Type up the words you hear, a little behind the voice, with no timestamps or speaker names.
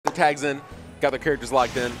tags in, got their characters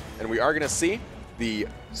locked in, and we are going to see the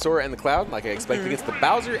Sora and the Cloud, like I expected, against the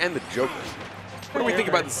Bowser and the Joker. What do we think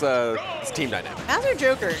about this team dynamic? Bowser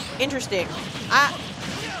Joker, interesting. I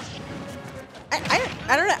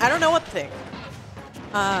don't know. I don't know what to think.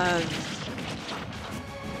 I'm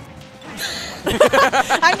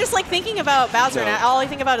just like thinking about Bowser, and all I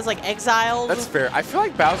think about is like Exiled. That's fair. I feel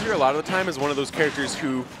like Bowser a lot of the time is one of those characters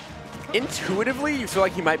who, intuitively, you feel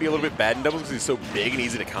like he might be a little bit bad in doubles because he's so big and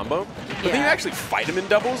easy to combo. But then you actually fight him in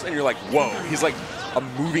doubles, and you're like, whoa, he's like a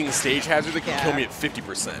moving stage hazard that can kill me at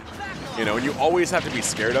 50%. You know, and you always have to be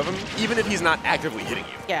scared of him, even if he's not actively hitting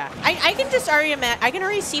you. Yeah, I can just already imagine. I can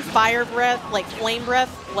already see Fire Breath, like Flame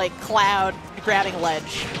Breath, like Cloud grabbing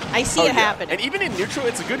ledge. I see it happening. And even in neutral,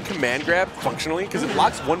 it's a good command grab functionally because it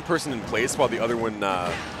locks one person in place while the other one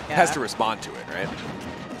has to respond to it, right?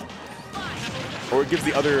 Or it gives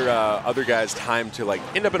the other guys time to like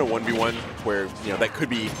end up in a 1v1 where that could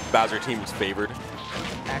be Bowser team's favored.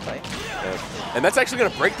 Exactly. And that's actually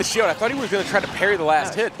going to break the shield. I thought he was going to try to parry the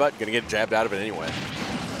last hit, but going to get jabbed out of it anyway.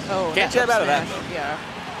 Oh, can't jab out of that though. Yeah.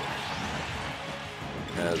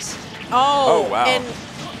 Oh wow. And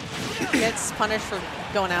gets punished for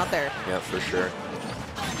going out there. Yeah, for sure.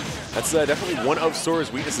 That's definitely one of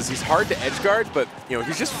Sora's weaknesses. He's hard to edge guard, but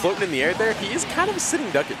he's just floating in the air there. He is kind of a sitting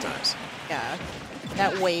duck at times. Yeah,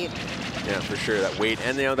 that weight. Yeah, for sure, that weight,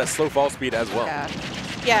 and that slow fall speed as well.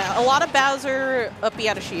 Yeah, a lot of Bowser up B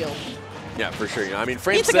out of shield. Yeah, for sure. I mean,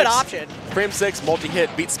 frame it's 6. It's a good option. Frame 6,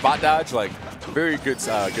 multi-hit, beat spot dodge, like very good,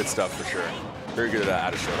 good stuff for sure. Very good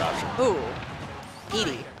out of shield option. Ooh,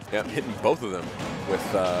 Edie. Yeah, hitting both of them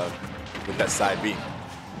with that side B.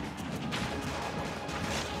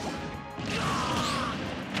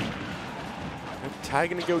 Tai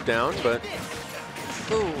gonna go down, but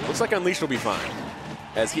looks like Unleashed will be fine,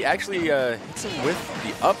 as he actually hits him with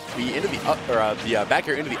the up B into the up, or the back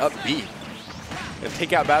air into the up B, and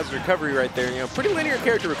take out Bowser's recovery right there. Pretty linear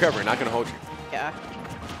character recovery, not gonna hold you. Yeah.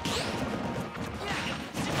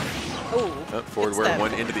 Ooh. Forward wear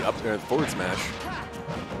one into the up forward smash.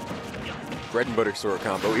 Bread and butter Sora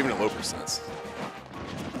combo, even at low percents.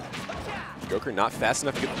 Joker not fast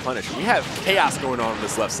enough to get the punish. We have chaos going on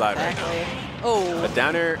this left side right now. Oh. A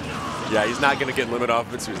downer, yeah, he's not going to get limit off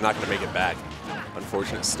of it, so he's not going to make it back.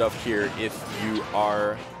 Unfortunate stuff here if you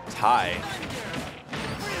are Tai.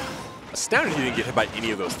 Astounded he didn't get hit by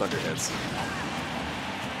any of those thunder hits.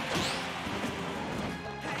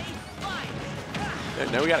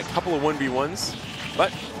 And now we got a couple of 1v1s,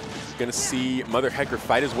 but going to see MotherHecker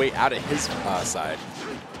fight his way out of his side.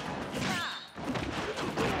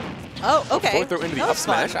 Oh, okay. Forward throw into the up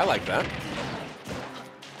smash. I like that.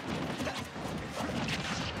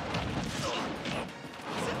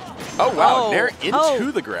 Oh, wow. Nair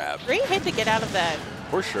into the grab. Great hit to get out of that.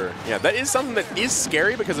 For sure. Yeah, that is something that is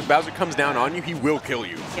scary because if Bowser comes down on you, he will kill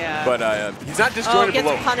you. Yeah. But he's not disjointed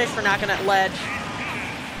below. Gets punished for knocking at ledge.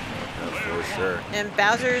 For sure. And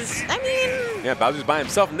Bowser's, I mean... Yeah, Bowser's by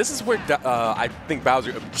himself. And this is where I think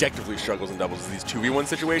Bowser objectively struggles in doubles, is these 2v1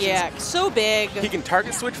 situations. Yeah, so big. He can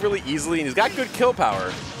target switch really easily, and he's got good kill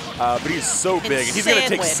power. But he's so big, and he's going to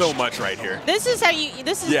take so much right here. This is how you,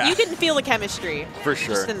 you can feel the chemistry. For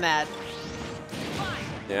sure. Just in that.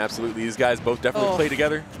 Yeah, absolutely. These guys both definitely play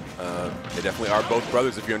together. They definitely are both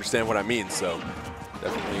brothers, if you understand what I mean. So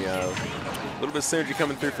definitely a little bit of synergy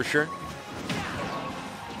coming through for sure.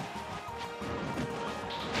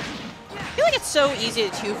 I feel like it's so easy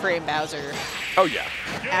to two-frame Bowser. Oh, yeah.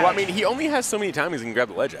 Well, I mean, he only has so many times he can grab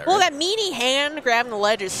the ledge at, Well, right? that meany hand grabbing the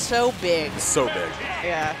ledge is so big. So big.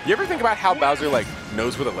 Yeah. You ever think about how Bowser, like,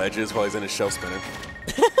 knows where the ledge is while he's in his shell spinning?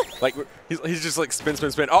 Like, he's just like, spin,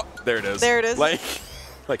 spin, spin. Oh, there it is. There it is.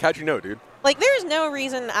 Like, how'd you know, dude? Like, there's no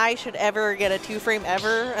reason I should ever get a two-frame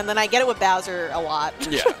ever, and then I get it with Bowser a lot.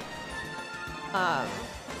 Yeah.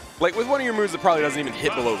 Like, with one of your moves that probably doesn't even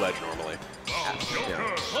hit below ledge normally.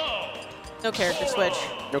 Yeah. No character switch.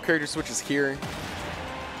 No character switches here.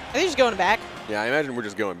 Are they just going back? Yeah, I imagine we're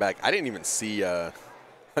just going back. I didn't even see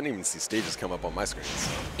stages come up on my screens.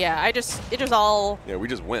 Yeah, it just all... Yeah, we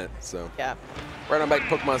just went, so. Yeah. Right on back to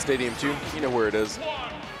Pokemon Stadium 2. You know where it is.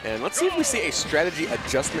 And let's see if we see a strategy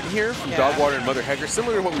adjustment here from Dogwater and MotherHecker,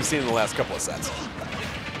 similar to what we've seen in the last couple of sets. I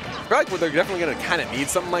feel like they're definitely going to kind of need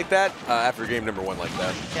something like that after game number 1 like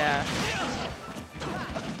that. Yeah.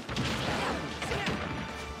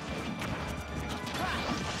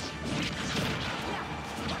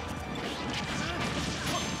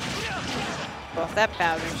 Well, that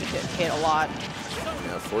Bowser just get hit a lot.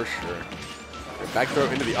 Yeah, for sure. Back throw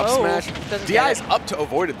into the up smash. DI's up to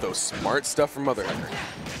avoid it, though. Smart stuff from MotherHecker.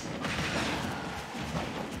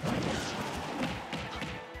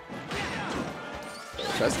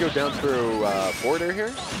 Tries to go down through forward air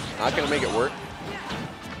here. Not going to make it work.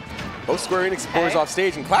 Both Square Enix employees off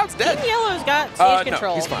stage, and Cloud's dead. Team Yellow's got stage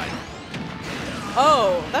control. No, he's fine.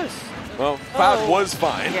 Oh, that was... Well, Cloud was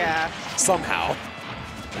fine. Yeah. Somehow.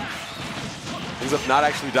 Ends up not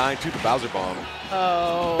actually dying to the Bowser Bomb.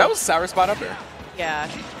 Oh. That was Sour Spot up there. Yeah.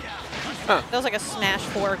 Huh. That was like a Smash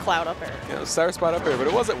 4 Cloud up air. Yeah, it was Sour Spot up there, but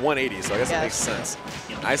it was at 180, so I guess Yes. it makes sense.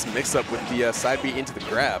 Nice mix-up with the side B into the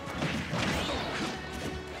grab.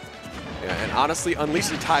 Yeah, and honestly,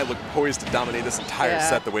 Unleashed Tai looked poised to dominate this entire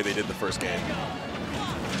set the way they did the first game.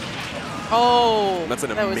 Oh, That's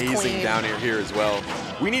an amazing down air here as well.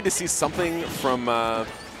 We need to see something from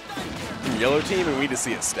Yellow Team, and we need to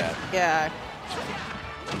see it stat. Yeah.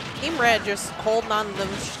 Team Red just holding on to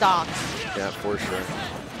them stocks. Yeah, for sure.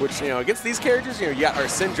 Which, you know, against these characters, you know, you got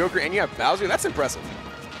Arsene, Joker, and you have Bowser. That's impressive.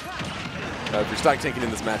 If you're stock tanking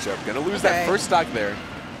in this matchup, gonna lose that first stock there.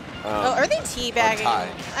 Oh, are they teabagging?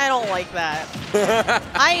 I don't like that.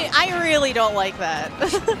 I really don't like that.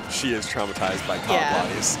 She is traumatized by Cloud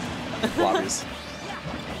lobbies.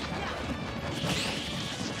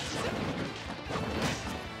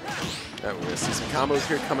 We're going to see some combos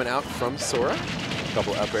here coming out from Sora. A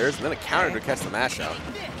couple up airs, and then a counter to catch the mash out.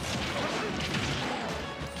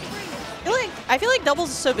 I feel like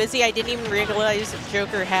Doubles is so busy, I didn't even realize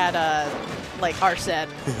Joker had, like, Arsene.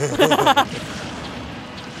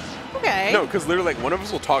 Okay. No, because literally, like, one of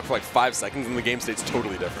us will talk for like 5 seconds, and the game state's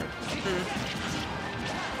totally different.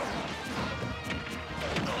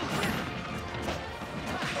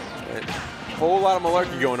 Right. Whole lot of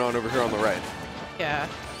malarkey going on over here on the right. Yeah.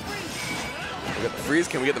 We got the freeze.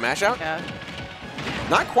 Can we get the mash out? Yeah.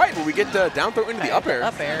 Not quite, but we get down throw into the up air.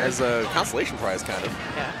 Up air. As a consolation prize, kind of.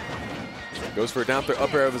 Yeah. Goes for a down throw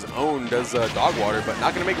up air of his own, does dog water, but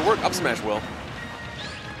not going to make it work. Up smash will.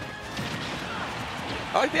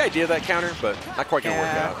 I like the idea of that counter, but not quite going to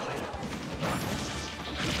work out.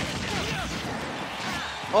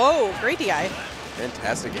 Oh, great DI.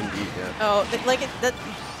 Fantastic indeed, yeah. Oh, like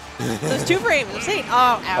those 2 frames. I'm saying,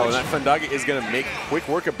 oh, ouch. Oh, and that Fundagi is going to make quick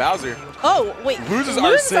work of Bowser. Oh, wait. Loses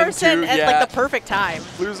Arsene at like the perfect time.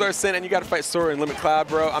 Loses Arsene, and you got to fight Sora and Limit Cloud,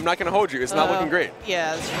 bro. I'm not going to hold you. It's not looking great.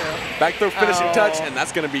 Yeah, that's true. Back throw finishing touch, and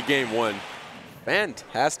that's going to be game 1.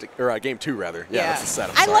 Fantastic, or game 2 rather. Yeah, that's the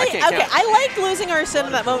setup. I liked losing Arsene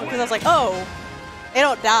in that moment because I was like, oh, they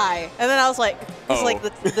don't die. And then I was like, it's like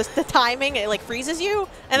the timing, it like freezes you.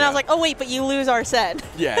 And I was like, oh wait, but you lose Arsene.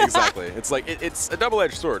 Yeah, exactly. It's like it's a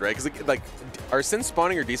double-edged sword, right? Because like Arsene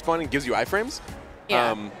spawning or despawning gives you iframes.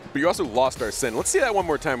 Yeah. But you also lost Arsene. Let's see that one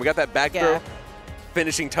more time. We got that back throw,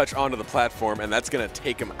 finishing touch onto the platform, and that's gonna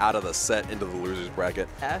take him out of the set into the losers bracket.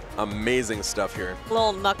 Yeah. Amazing stuff here.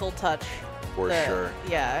 Little knuckle touch. For sure.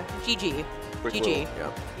 Yeah. GG. Quick GG.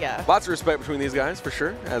 Little, yeah. Lots of respect between these guys, for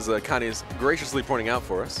sure, as Connie is graciously pointing out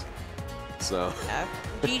for us. So. Yeah.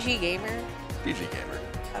 GG Gamer. GG Gamer.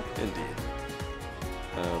 Okay. Indeed.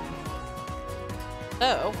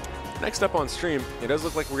 Next up on stream, it does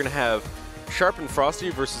look like we're going to have Sharp and Frosty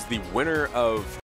versus the winner of